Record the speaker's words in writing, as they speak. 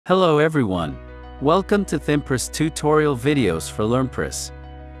Hello everyone. Welcome to LearnPress tutorial videos for LearnPress.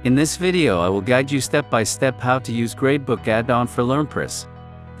 In this video I will guide you step by step how to use Gradebook add-on for LearnPress.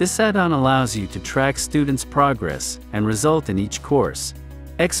 This add-on allows you to track students' progress and result in each course.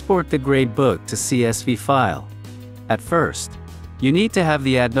 Export the Gradebook to CSV file. At first, you need to have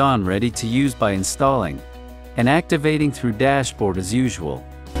the add-on ready to use by installing and activating through dashboard as usual.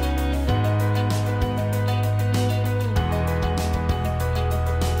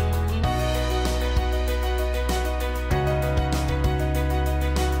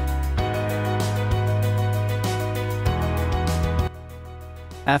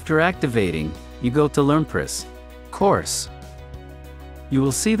 After activating, you go to LearnPress Course. You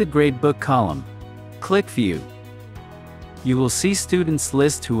will see the Gradebook column. Click View. You will see students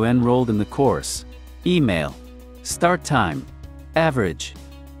list who enrolled in the course, email, start time, average,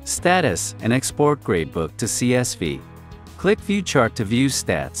 status, and export Gradebook to CSV. Click View Chart to view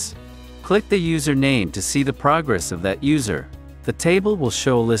stats. Click the user name to see the progress of that user. The table will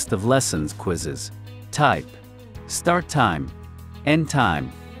show a list of lessons, quizzes, type, start time, end time,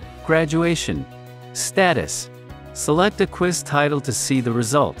 graduation, status. Select a quiz title to see the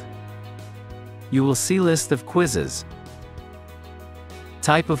result. You will see list of quizzes,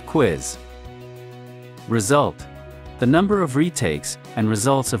 type of quiz, result, the number of retakes, and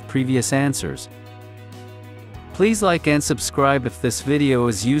results of previous answers. Please like and subscribe if this video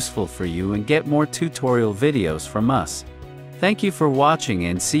is useful for you and get more tutorial videos from us. Thank you for watching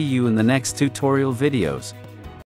and see you in the next tutorial videos.